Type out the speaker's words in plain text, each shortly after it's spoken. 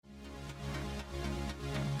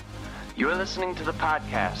You are listening to the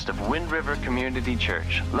podcast of Wind River Community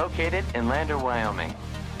Church, located in Lander, Wyoming,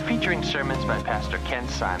 featuring sermons by Pastor Ken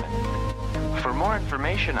Simon. For more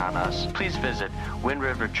information on us, please visit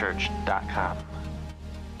windriverchurch.com.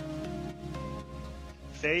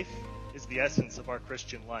 Faith is the essence of our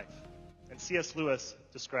Christian life, and C.S. Lewis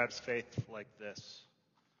describes faith like this.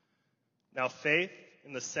 Now, faith,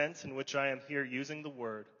 in the sense in which I am here using the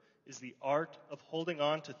word, is the art of holding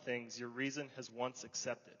on to things your reason has once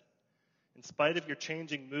accepted. In spite of your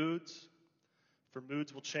changing moods, for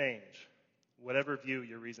moods will change, whatever view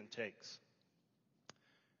your reason takes.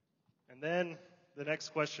 And then the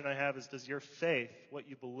next question I have is, does your faith, what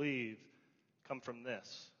you believe, come from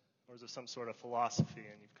this? Or is it some sort of philosophy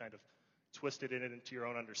and you've kind of twisted it into your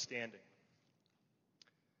own understanding?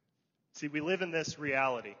 See, we live in this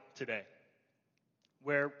reality today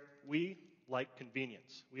where we like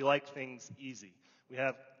convenience. We like things easy. We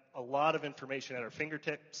have a lot of information at our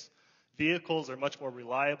fingertips. Vehicles are much more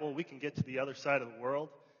reliable. We can get to the other side of the world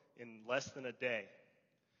in less than a day.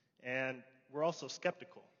 And we're also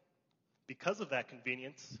skeptical. Because of that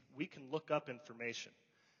convenience, we can look up information.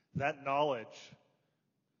 That knowledge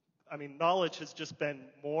has just been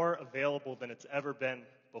more available than it's ever been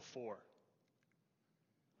before.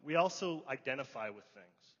 We also identify with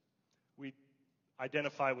things. We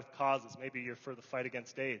identify with causes. Maybe you're for the fight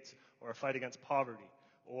against AIDS or a fight against poverty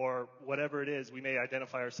or whatever it is. We may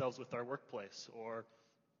identify ourselves with our workplace or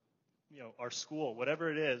our school.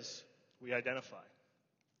 Whatever it is, we identify.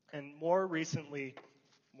 And more recently,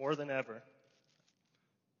 more than ever,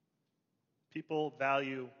 people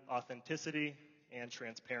value authenticity and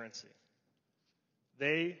transparency.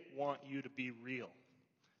 They want you to be real.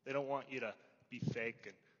 They don't want you to be fake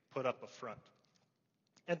and put up a front.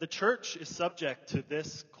 And the church is subject to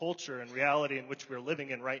this culture and reality in which we're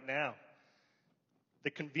living in right now. The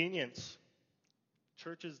convenience.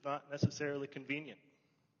 Church is not necessarily convenient.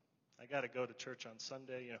 I got to go to church on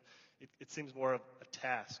Sunday. It seems more of a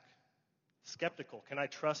task. Skeptical. Can I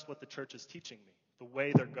trust what the church is teaching me? The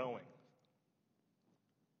way they're going?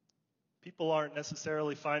 People aren't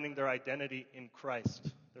necessarily finding their identity in Christ.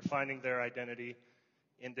 They're finding their identity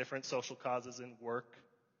in different social causes and work,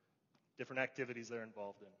 different activities they're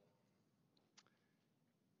involved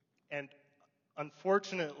in. And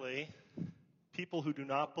unfortunately, people who do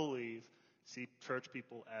not believe see church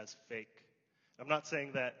people as fake. I'm not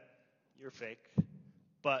saying that you're fake,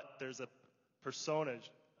 but there's a persona.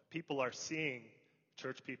 People are seeing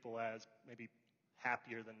church people as maybe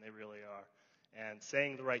happier than they really are and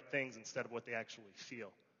saying the right things instead of what they actually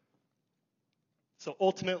feel. So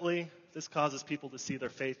ultimately, this causes people to see their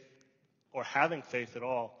faith or having faith at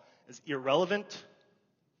all as irrelevant,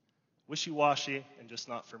 wishy-washy, and just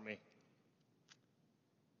not for me.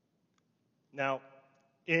 Now,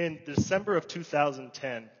 in December of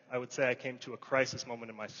 2010, I would say I came to a crisis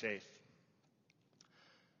moment in my faith.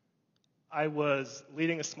 I was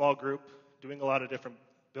leading a small group, doing a lot of different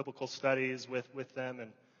biblical studies with them,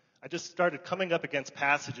 and I just started coming up against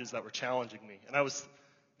passages that were challenging me. And I was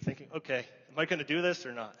thinking, okay, am I going to do this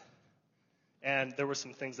or not? And there were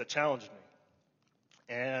some things that challenged me.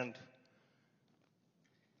 And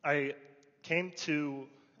I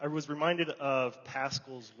was reminded of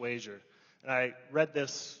Pascal's wager. And I read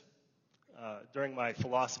this during my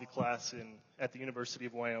philosophy class at the University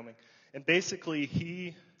of Wyoming. And basically,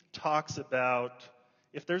 he talks about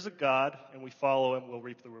if there's a God and we follow him, we'll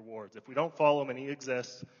reap the rewards. If we don't follow him and he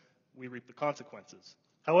exists, we reap the consequences.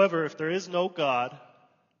 However, if there is no God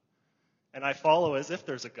and I follow as if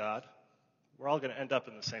there's a God, we're all going to end up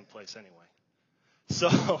in the same place anyway.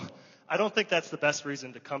 So I don't think that's the best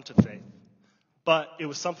reason to come to faith. But it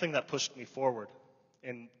was something that pushed me forward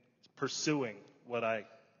in pursuing what I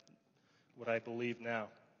believe now.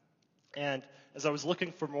 And as I was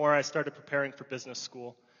looking for more, I started preparing for business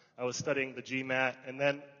school. I was studying the GMAT, and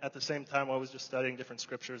then at the same time I was just studying different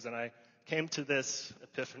scriptures, and I came to this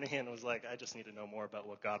epiphany and was like, I just need to know more about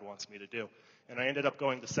what God wants me to do. And I ended up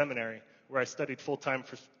going to seminary, where I studied full-time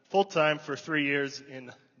for 3 years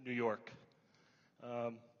in New York.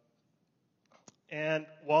 And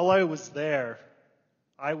while I was there,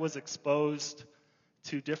 I was exposed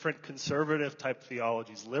to different conservative type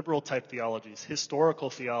theologies, liberal type theologies, historical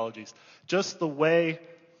theologies, just the way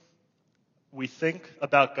we think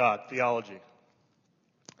about God, theology.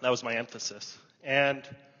 That was my emphasis. And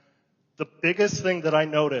the biggest thing that I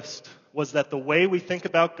noticed was that the way we think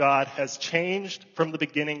about God has changed from the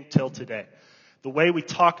beginning till today. The way we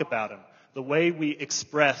talk about him, the way we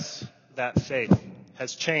express that faith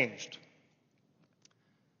has changed.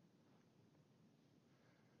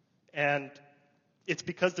 And it's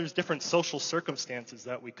because there's different social circumstances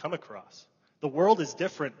that we come across. The world is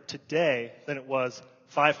different today than it was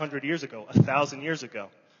 500 years ago, 1,000 years ago.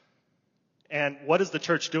 And what is the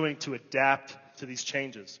church doing to adapt to these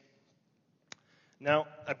changes? Now,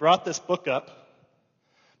 I brought this book up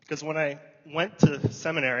because when I went to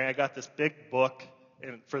seminary, I got this big book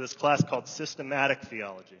for this class called Systematic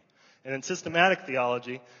Theology. And in systematic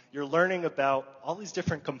theology, you're learning about all these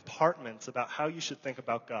different compartments about how you should think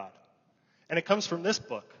about God. And it comes from this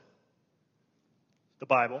book, the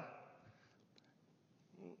Bible.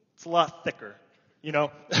 It's a lot thicker, you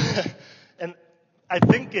know. And I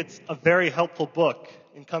think it's a very helpful book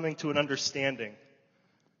in coming to an understanding.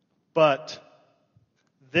 But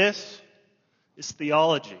this is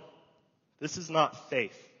theology. This is not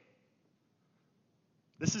faith.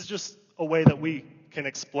 This is just a way that we can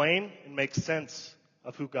explain and make sense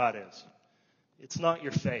of who God is. It's not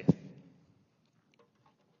your faith.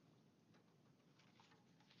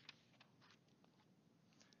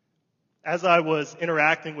 As I was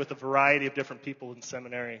interacting with a variety of different people in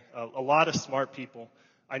seminary, a lot of smart people,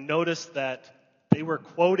 I noticed that they were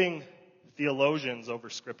quoting theologians over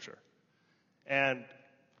Scripture. And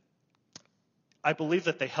I believe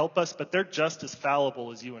that they help us, but they're just as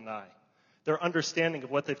fallible as you and I. Their understanding of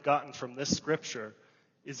what they've gotten from this Scripture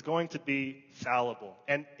is going to be fallible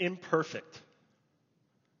and imperfect.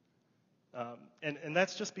 And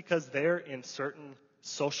that's just because they're in certain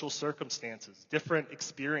social circumstances, different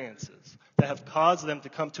experiences that have caused them to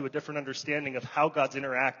come to a different understanding of how God's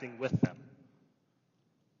interacting with them.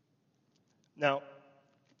 Now,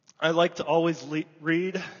 I like to always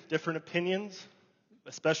read different opinions,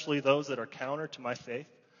 especially those that are counter to my faith,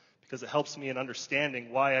 because it helps me in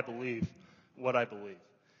understanding why I believe what I believe.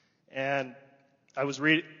 And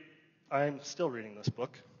I'm still reading this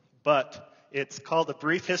book, but it's called A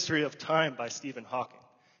Brief History of Time by Stephen Hawking.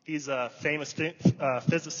 He's a famous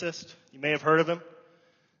physicist. You may have heard of him.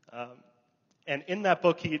 And in that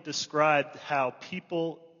book, he described how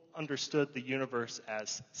people understood the universe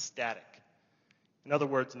as static. In other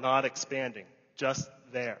words, not expanding, just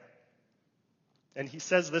there. And he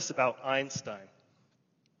says this about Einstein.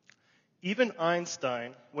 Even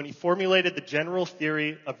Einstein, when he formulated the general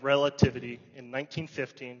theory of relativity in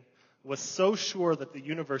 1915, was so sure that the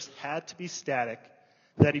universe had to be static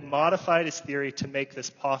that he modified his theory to make this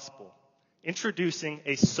possible, introducing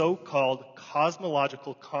a so-called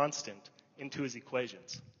cosmological constant into his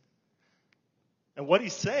equations. And what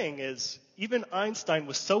he's saying is, even Einstein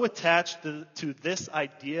was so attached to this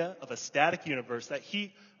idea of a static universe that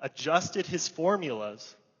he adjusted his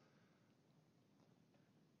formulas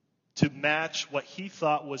to match what he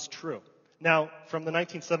thought was true. Now, from the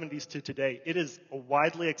 1970s to today, it is a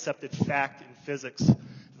widely accepted fact in physics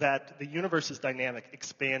that the universe is dynamic,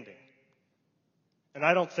 expanding. And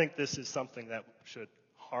I don't think this is something that should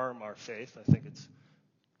harm our faith. I think it's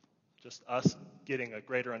just us getting a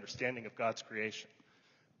greater understanding of God's creation.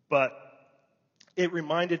 But it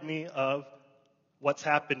reminded me of what's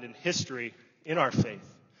happened in history in our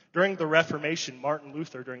faith. During the Reformation, Martin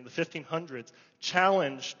Luther, during the 1500s,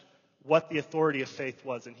 challenged what the authority of faith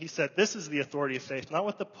was. And he said, this is the authority of faith, not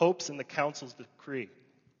what the popes and the councils decree.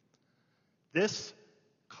 This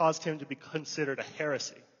caused him to be considered a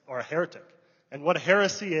heresy or a heretic. And what a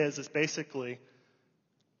heresy is basically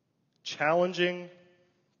challenging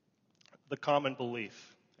the common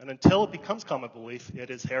belief. And until it becomes common belief, it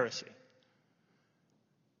is heresy.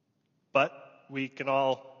 But we can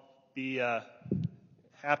all be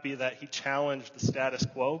happy that he challenged the status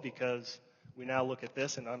quo, because we now look at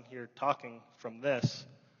this, and I'm here talking from this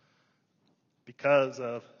because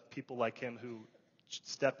of people like him who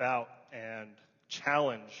step out and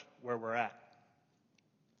challenge where we're at.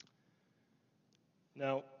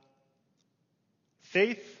 Now,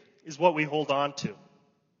 faith is what we hold on to.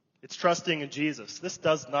 It's trusting in Jesus. This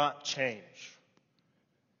does not change.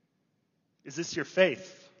 Is this your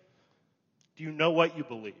faith? Do you know what you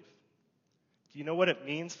believe? Do you know what it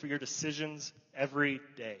means for your decisions every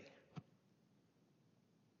day?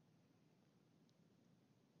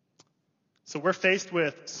 So we're faced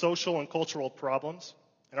with social and cultural problems,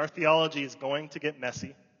 and our theology is going to get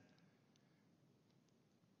messy.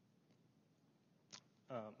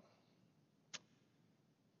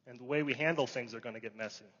 And the way we handle things are going to get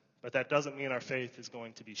messy. But that doesn't mean our faith is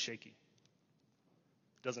going to be shaky.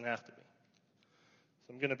 It doesn't have to be.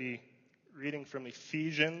 So I'm going to be reading from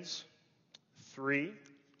Ephesians 3,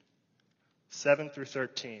 7 through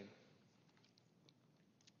 13.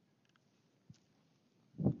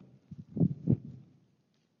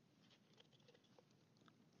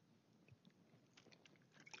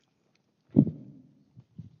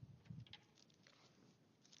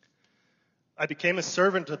 I became a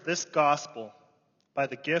servant of this gospel by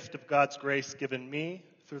the gift of God's grace given me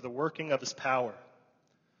through the working of his power.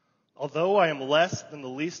 Although I am less than the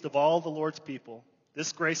least of all the Lord's people,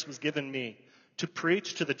 this grace was given me to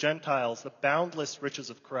preach to the Gentiles the boundless riches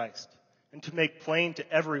of Christ, and to make plain to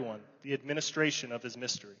everyone the administration of his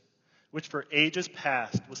mystery, which for ages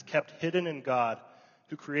past was kept hidden in God,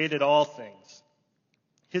 who created all things.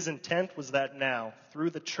 His intent was that now,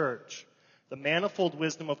 through the church, the manifold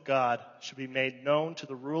wisdom of God should be made known to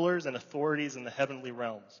the rulers and authorities in the heavenly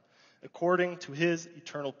realms, according to his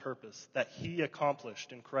eternal purpose that he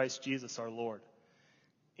accomplished in Christ Jesus our Lord.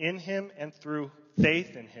 In him and through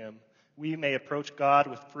faith in him, we may approach God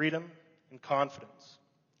with freedom and confidence.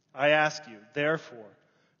 I ask you, therefore,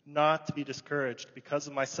 not to be discouraged because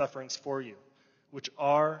of my sufferings for you, which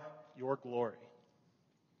are your glory.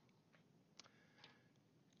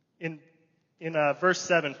 In verse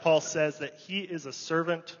 7, Paul says that he is a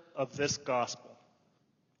servant of this gospel.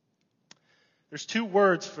 There's two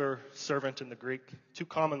words for servant in the Greek, two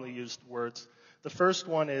commonly used words. The first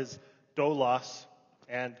one is doulos,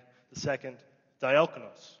 and the second,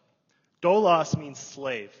 diakonos. Doulos means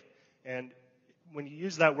slave, and when you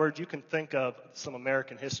use that word, you can think of some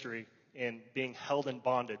American history in being held in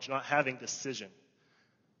bondage, not having decision.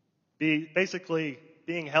 Basically,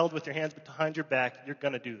 being held with your hands behind your back, you're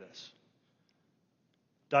going to do this.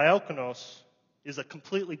 Diakonos is a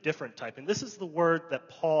completely different type, and this is the word that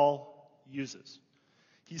Paul uses.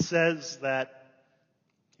 He says that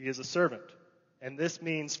he is a servant, and this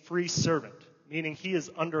means free servant, meaning he is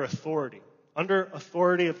under authority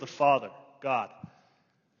of the Father, God.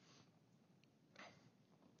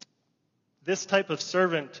 This type of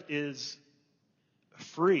servant is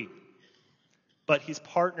free, but he's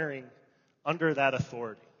partnering under that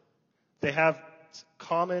authority. They have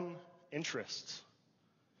common interests.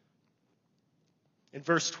 In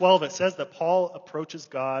verse 12, it says that Paul approaches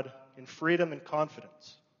God in freedom and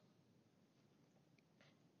confidence.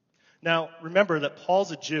 Now, remember that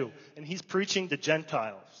Paul's a Jew, and he's preaching to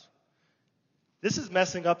Gentiles. This is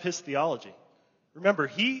messing up his theology. Remember,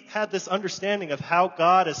 he had this understanding of how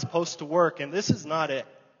God is supposed to work, and this is not it.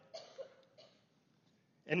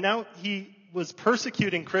 And now he was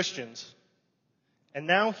persecuting Christians, and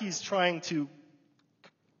now he's trying to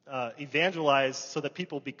evangelize so that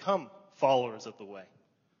people become followers of the way.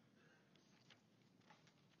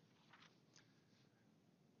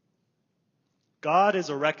 God is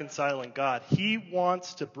a reconciling God. He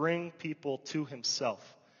wants to bring people to himself.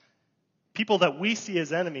 People that we see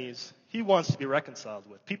as enemies, he wants to be reconciled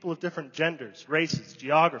with. People of different genders, races,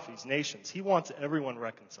 geographies, nations. He wants everyone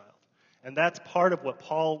reconciled. And that's part of what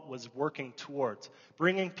Paul was working towards,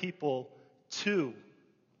 bringing people to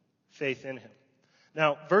faith in him.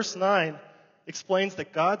 Now, verse 9 explains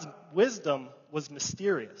that God's wisdom was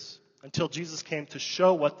mysterious until Jesus came to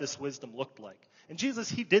show what this wisdom looked like. And Jesus,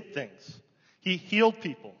 he did things. He healed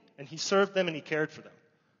people, and he served them, and he cared for them.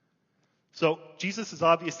 So Jesus is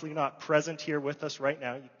obviously not present here with us right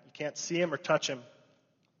now. You can't see him or touch him.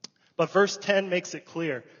 But verse 10 makes it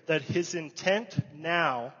clear that his intent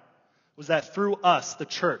now was that through us, the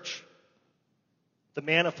church, the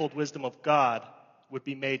manifold wisdom of God would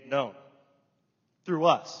be made known. Through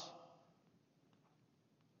us.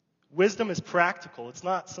 Wisdom is practical. It's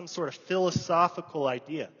not some sort of philosophical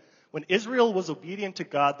idea. When Israel was obedient to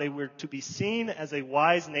God, they were to be seen as a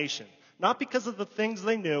wise nation, not because of the things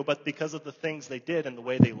they knew, but because of the things they did and the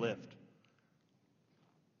way they lived.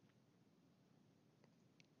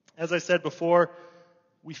 As I said before,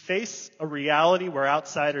 we face a reality where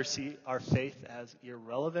outsiders see our faith as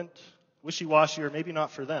irrelevant, wishy-washy, or maybe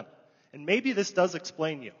not for them. And maybe this does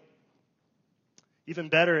explain you. Even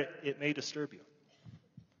better, it may disturb you.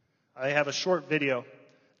 I have a short video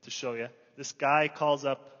to show you. This guy calls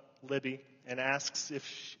up Libby and asks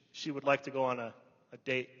if she would like to go on a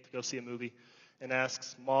date to go see a movie, and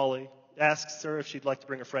asks her if she'd like to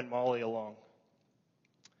bring her friend Molly along.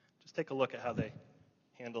 Just take a look at how they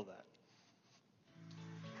handle that.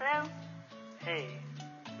 Hello? Hey,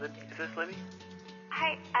 is this Libby?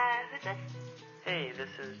 Hi, who's this? Hey, this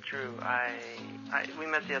is Drew. We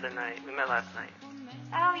met the other night. We met last night.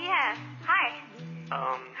 Oh, yeah. Hi.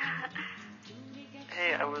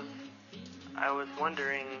 Hey, I was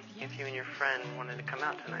wondering if you and your friend wanted to come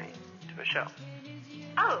out tonight to a show.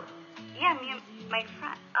 Oh, yeah, me and my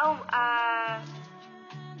friend. Oh,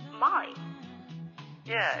 Molly.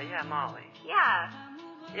 Yeah, Molly. Yeah.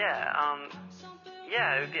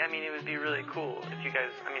 Yeah, it would be really cool if you guys,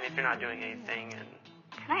 if you're not doing anything and...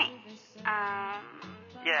 Tonight?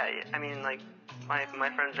 Yeah, my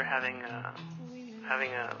friends are having an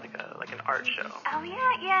art show. Oh,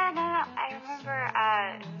 yeah, no, I remember,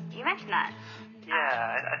 you mentioned that.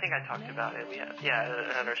 Yeah, I think I talked about it.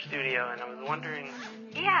 At our studio, and I was wondering.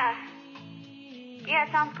 Yeah.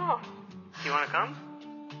 Yeah, sounds cool. Do you want to come?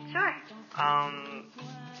 Sure.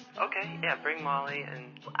 Okay, yeah, bring Molly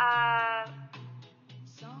and.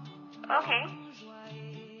 Okay.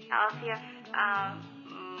 I'll see if,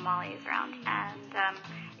 Molly is around. And,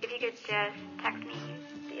 if you could just text me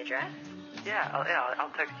the address.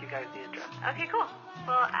 I'll text you guys the address. Okay, cool.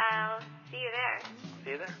 Well, I'll see you there.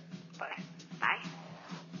 See you there. Bye. Bye.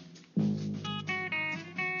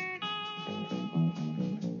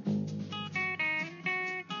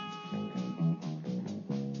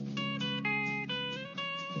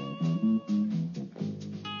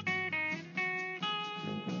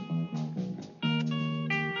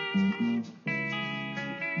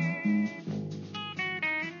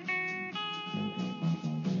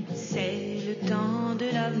 C'est le temps de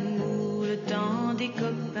l'amour, le temps des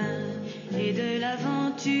copains et de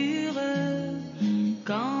l'aventure.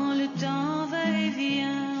 Quand le temps va et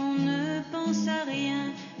vient, on ne pense à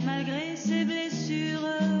rien malgré ses blessures.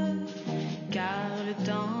 Car le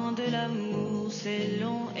temps de l'amour, c'est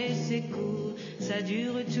long et c'est court, ça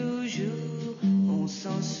dure toujours, on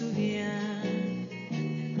s'en souvient.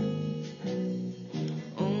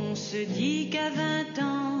 On se dit qu'à 20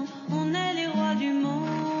 ans, on est les rois du monde.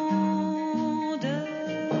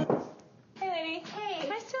 Hey, lady. Hey.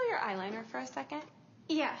 Can I steal your eyeliner for a second?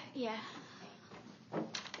 Yeah. Here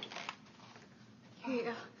you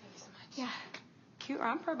go. Thank you so much. Yeah. Cute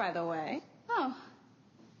romper, by the way. Oh.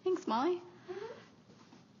 Thanks, Molly.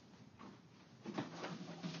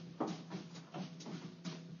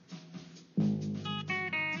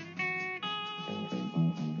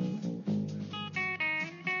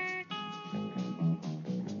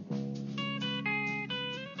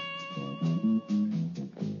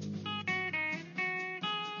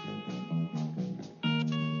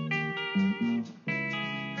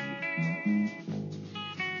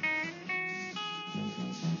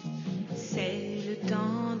 C'est le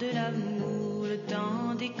temps de l'amour, le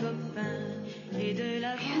temps des copains et de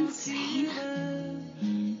l'aventure.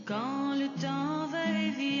 Quand le temps va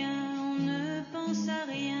et vient, on ne pense à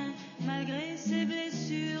rien malgré ses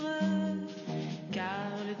blessures.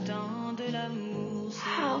 Car le temps de l'amour,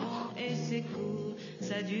 c'est long et c'est court,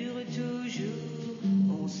 ça dure toujours,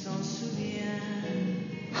 on s'en souvient.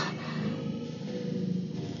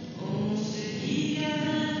 On se dit qu'à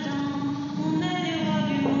 20 ans, on est les rois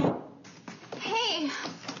du monde. Hey.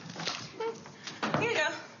 Here you go.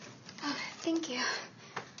 Oh, thank you.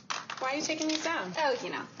 Why are you taking these down? Oh,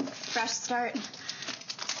 fresh start.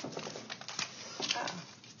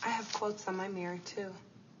 I have quotes on my mirror, too.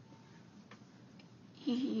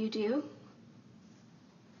 You do?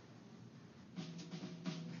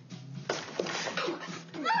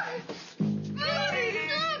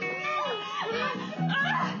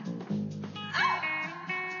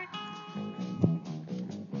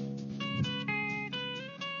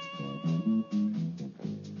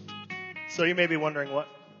 So you may be wondering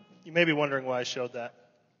why I showed that.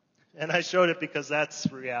 And I showed it because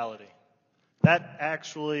that's reality. That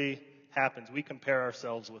actually happens. We compare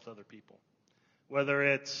ourselves with other people. Whether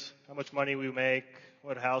it's how much money we make,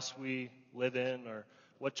 what house we live in, or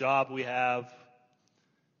what job we have,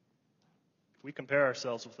 we compare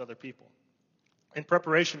ourselves with other people. In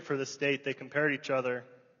preparation for this date, they compared each other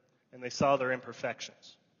and they saw their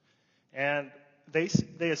imperfections. And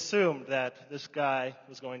they assumed that this guy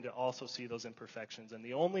was going to also see those imperfections, and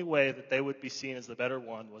the only way that they would be seen as the better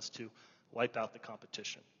one was to wipe out the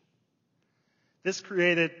competition. This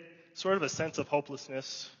created sort of a sense of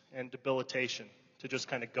hopelessness and debilitation to just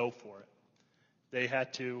kind of go for it. They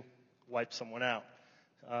had to wipe someone out.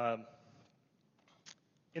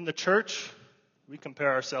 In the church, we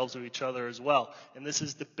compare ourselves to each other as well, and this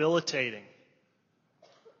is debilitating.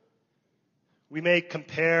 We may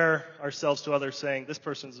compare ourselves to others saying, this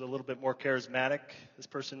person's a little bit more charismatic, this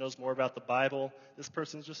person knows more about the Bible, this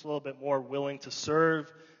person's just a little bit more willing to serve,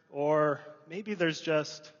 or maybe there's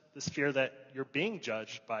just this fear that you're being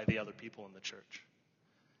judged by the other people in the church.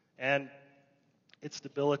 And it's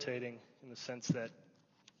debilitating in the sense that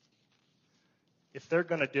if they're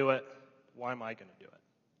going to do it, why am I going to do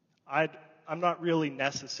it? I'm not really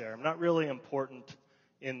necessary. I'm not really important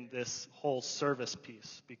in this whole service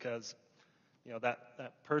piece because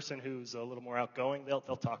that person who's a little more outgoing, they'll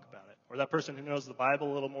talk about it. Or that person who knows the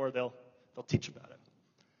Bible a little more, they'll teach about it.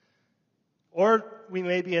 Or we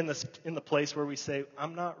may be in the place where we say,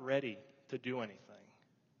 I'm not ready to do anything.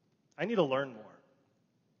 I need to learn more.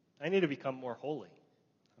 I need to become more holy.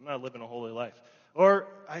 I'm not living a holy life. Or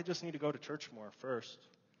I just need to go to church more first.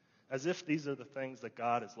 As if these are the things that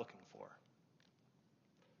God is looking for.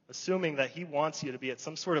 assuming that he wants you to be at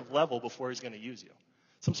some sort of level before he's going to use you.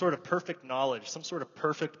 Some sort of perfect knowledge, some sort of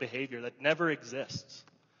perfect behavior that never exists.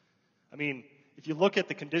 I mean, if you look at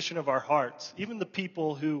the condition of our hearts, even the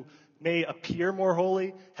people who may appear more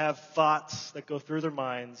holy have thoughts that go through their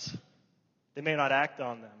minds. They may not act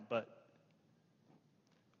on them, but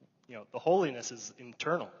the holiness is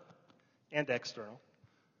internal and external.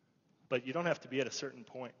 But you don't have to be at a certain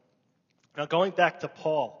point. Now, going back to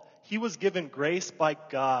Paul, he was given grace by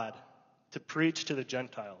God to preach to the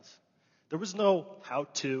Gentiles. There was no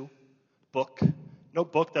how-to book, no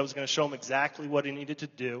book that was going to show him exactly what he needed to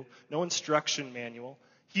do, no instruction manual.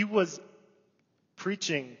 He was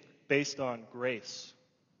preaching based on grace.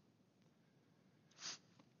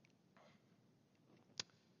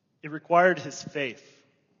 It required his faith.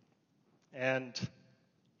 And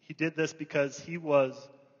he did this because he was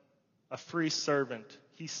a free servant.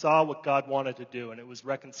 He saw what God wanted to do, and it was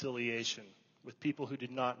reconciliation with people who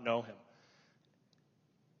did not know him.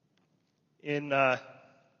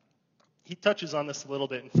 He touches on this a little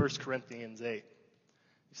bit in 1 Corinthians 8.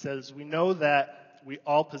 He says, "We know that we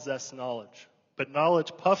all possess knowledge, but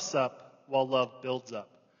knowledge puffs up while love builds up.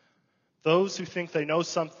 Those who think they know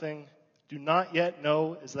something do not yet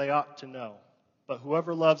know as they ought to know, but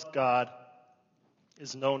whoever loves God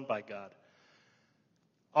is known by God."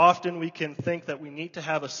 Often we can think that we need to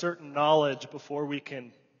have a certain knowledge before we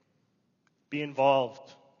can be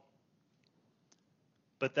involved.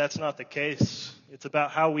 But that's not the case. It's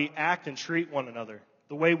about how we act and treat one another,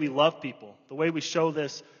 the way we love people, the way we show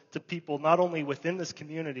this to people not only within this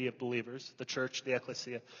community of believers, the church, the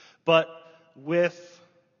ecclesia, but with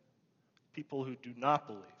people who do not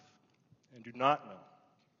believe and do not know.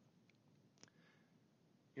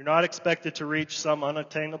 You're not expected to reach some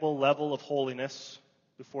unattainable level of holiness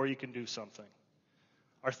before you can do something.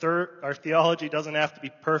 Our theology doesn't have to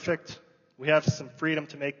be perfect. We have some freedom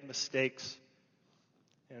to make mistakes.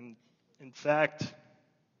 And in fact,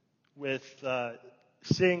 with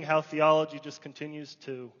seeing how theology just continues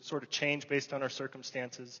to sort of change based on our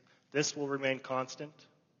circumstances, this will remain constant.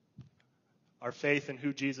 Our faith in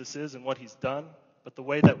who Jesus is and what he's done, but the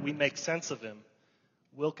way that we make sense of him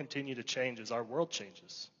will continue to change as our world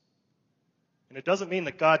changes. And it doesn't mean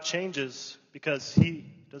that God changes because he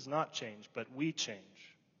does not change, but we change.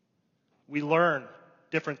 We learn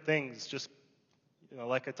different things, just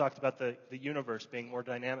like I talked about the universe being more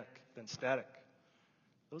dynamic than static.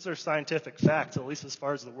 Those are scientific facts, at least as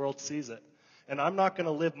far as the world sees it. And I'm not going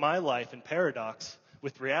to live my life in paradox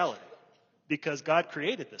with reality because God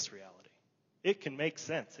created this reality. It can make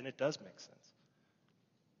sense, and it does make sense.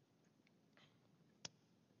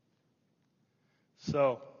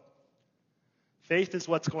 So, faith is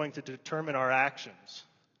what's going to determine our actions.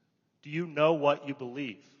 Do you know what you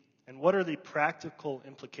believe? And what are the practical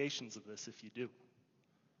implications of this if you do?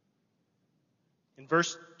 In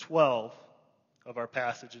verse 12 of our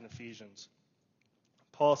passage in Ephesians,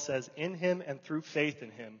 Paul says, "In him and through faith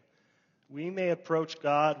in him, we may approach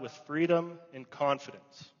God with freedom and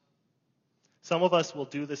confidence." Some of us will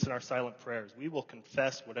do this in our silent prayers. We will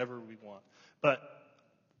confess whatever we want. But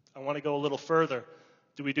I want to go a little further.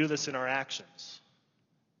 Do we do this in our actions?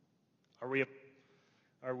 Are we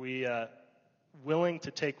willing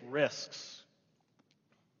to take risks?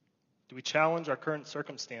 Do we challenge our current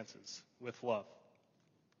circumstances with love?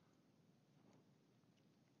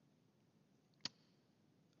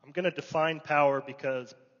 I'm going to define power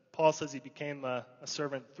because Paul says he became a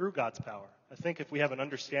servant through God's power. I think if we have an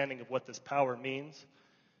understanding of what this power means,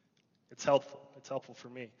 it's helpful. It's helpful for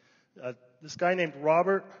me. This guy named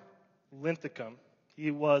Robert Linthicum,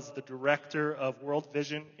 he was the director of World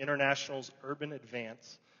Vision International's Urban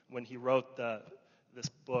Advance when he wrote this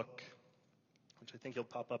book, which I think he'll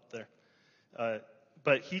pop up there.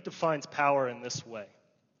 But he defines power in this way.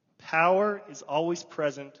 Power is always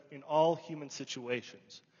present in all human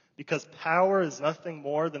situations because power is nothing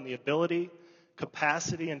more than the ability,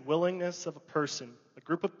 capacity, and willingness of a person, a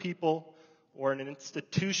group of people, or an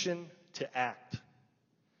institution to act.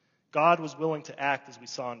 God was willing to act, as we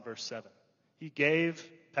saw in verse 7. He gave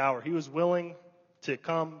power. He was willing to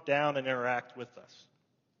come down and interact with us.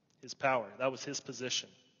 His power. That was his position.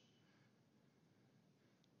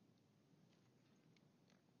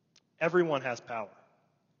 Everyone has power,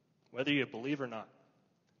 whether you believe or not.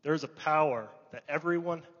 There's a power that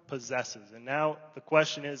everyone possesses. And now the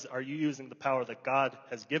question is, are you using the power that God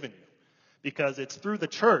has given you? Because it's through the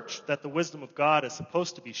church that the wisdom of God is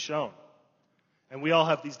supposed to be shown. And we all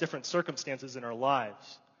have these different circumstances in our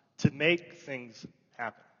lives to make things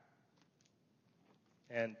happen.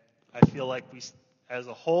 And I feel like we, as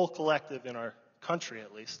a whole collective in our country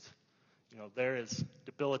at least, there is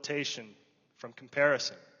debilitation from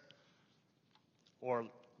comparison. or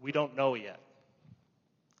we don't know yet.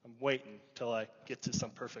 I'm waiting till I get to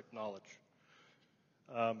some perfect knowledge.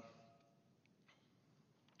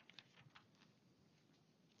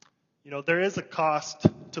 There is a cost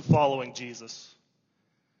to following Jesus.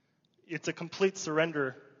 It's a complete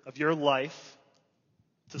surrender of your life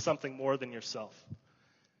to something more than yourself.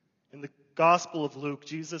 In the Gospel of Luke,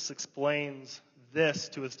 Jesus explains this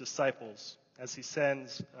to his disciples as he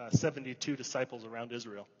sends 72 disciples around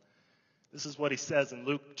Israel. This is what he says in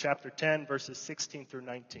Luke chapter 10, verses 16 through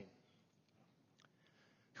 19.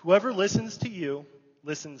 Whoever listens to you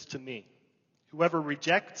listens to me. Whoever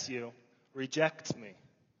rejects you rejects me.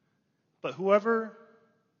 But the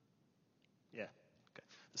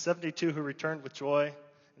 72 who returned with joy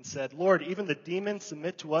and said, Lord, even the demons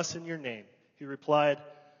submit to us in your name. He replied,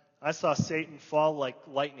 I saw Satan fall like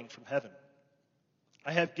lightning from heaven.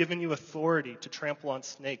 I have given you authority to trample on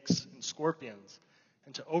snakes and scorpions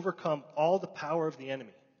and to overcome all the power of the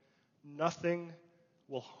enemy. Nothing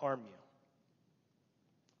will harm you.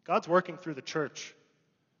 God's working through the church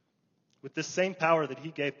with this same power that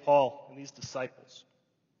he gave Paul and these disciples.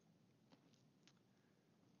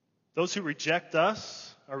 Those who reject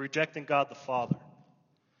us are rejecting God the Father.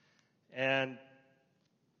 And,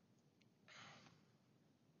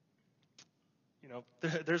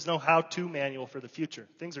 there's no how-to manual for the future.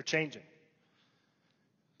 Things are changing.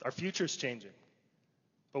 Our future's changing.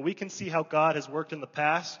 But we can see how God has worked in the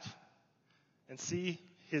past and see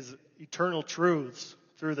his eternal truths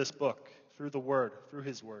through this book, through the Word, through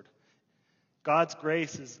his Word. God's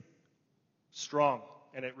grace is strong,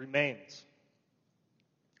 and it remains.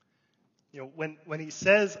 When he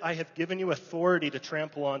says, I have given you authority to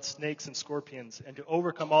trample on snakes and scorpions and to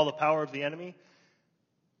overcome all the power of the enemy,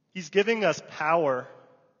 he's giving us power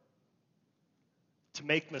to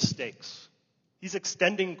make mistakes. He's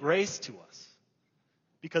extending grace to us.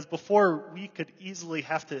 Because before, we could easily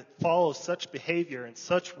have to follow such behavior in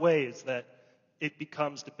such ways that it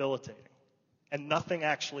becomes debilitating. And nothing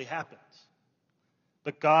actually happens.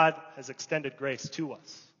 But God has extended grace to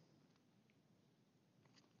us.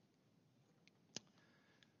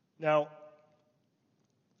 Now,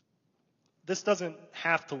 this doesn't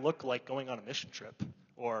have to look like going on a mission trip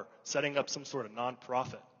or setting up some sort of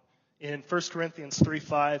nonprofit. In 1 Corinthians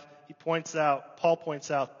 3:5, Paul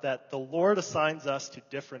points out that the Lord assigns us to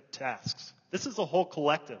different tasks. This is a whole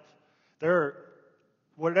collective.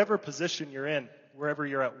 Whatever position you're in, wherever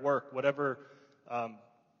you're at work, whatever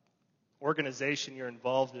organization you're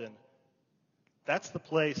involved in, that's the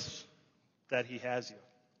place that he has you.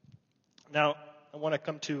 Now, I want to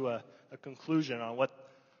come to a conclusion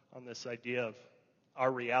on this idea of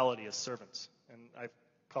our reality as servants. And I've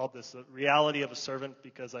called this the reality of a servant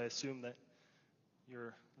because I assume that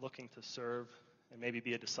you're looking to serve and maybe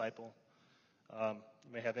be a disciple.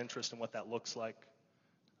 You may have interest in what that looks like.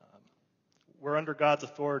 We're under God's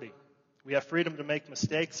authority. We have freedom to make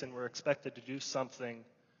mistakes, and we're expected to do something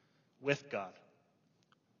with God.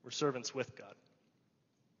 We're servants with God.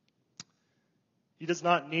 He does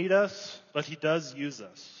not need us, but he does use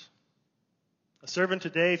us. A servant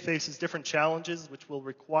today faces different challenges which will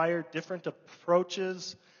require different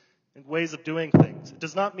approaches and ways of doing things. It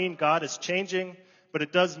does not mean God is changing, but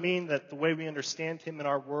it does mean that the way we understand him in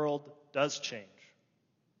our world does change.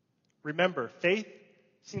 Remember, faith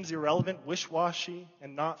seems irrelevant, wish-washy,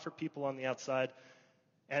 and not for people on the outside.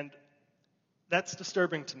 And that's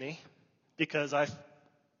disturbing to me because I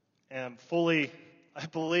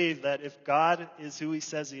believe that if God is who he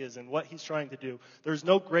says he is and what he's trying to do, there's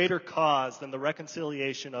no greater cause than the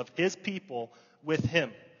reconciliation of his people with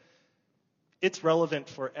him. It's relevant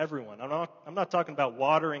for everyone. I'm not talking about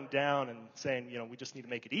watering down and saying, we just need to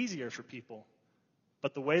make it easier for people.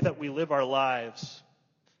 But the way that we live our lives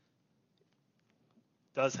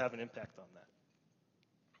does have an impact on that.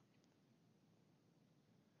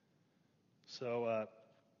 So,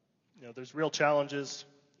 there's real challenges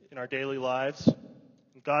in our daily lives.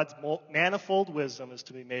 God's manifold wisdom is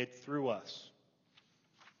to be made through us.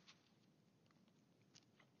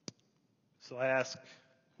 So I ask,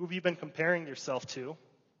 who have you been comparing yourself to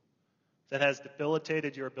that has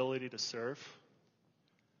debilitated your ability to serve?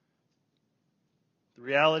 The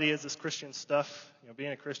reality is this Christian stuff,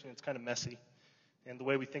 being a Christian, it's kind of messy. And the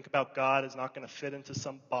way we think about God is not going to fit into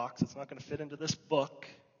some box. It's not going to fit into this book.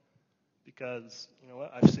 Because,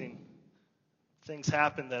 I've seen things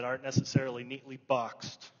happen that aren't necessarily neatly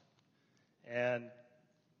boxed. And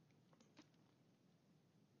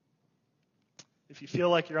if you feel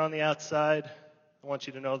like you're on the outside, I want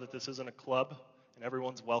you to know that this isn't a club and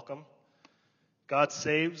everyone's welcome. God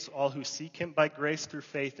saves all who seek him by grace through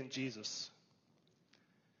faith in Jesus.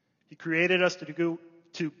 He created us to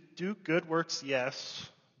to do good works, yes,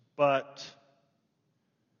 but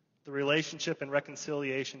the relationship and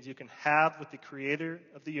reconciliations you can have with the creator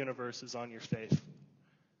of the universe is on your faith.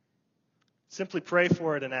 Simply pray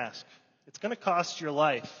for it and ask. It's going to cost your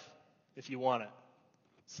life if you want it.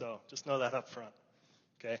 So just know that up front.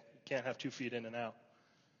 Okay? You can't have 2 feet in and out.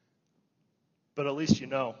 But at least you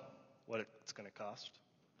know what it's going to cost.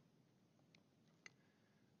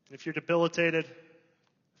 And if you're debilitated,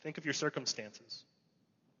 think of your circumstances.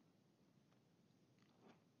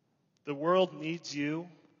 The world needs you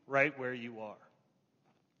right where you are.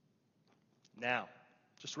 Now,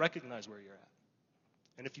 just recognize where you're at.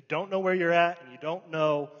 And if you don't know where you're at and you don't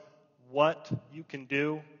know what you can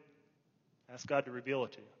do, ask God to reveal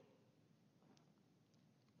it to you.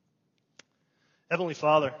 Heavenly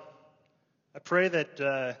Father, I pray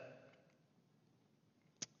that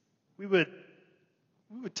we would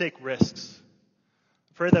take risks.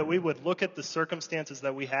 I pray that we would look at the circumstances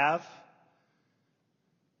that we have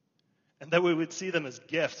and that we would see them as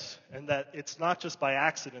gifts, and that it's not just by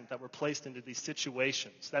accident that we're placed into these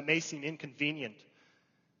situations that may seem inconvenient.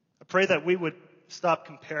 I pray that we would stop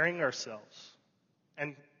comparing ourselves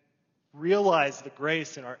and realize the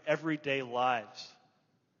grace in our everyday lives.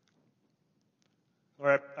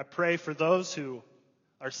 Lord, I pray for those who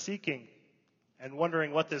are seeking and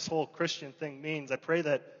wondering what this whole Christian thing means. I pray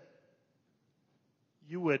that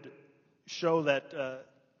you would show that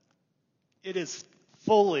it is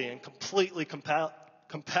fully and completely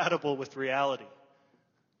compatible with reality.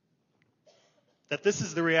 That this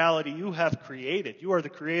is the reality you have created. You are the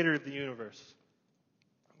creator of the universe.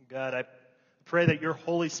 God, I pray that your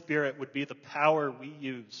Holy Spirit would be the power we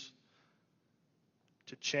use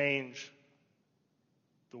to change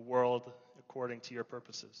the world according to your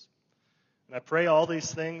purposes. And I pray all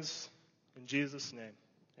these things in Jesus' name.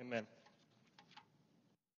 Amen.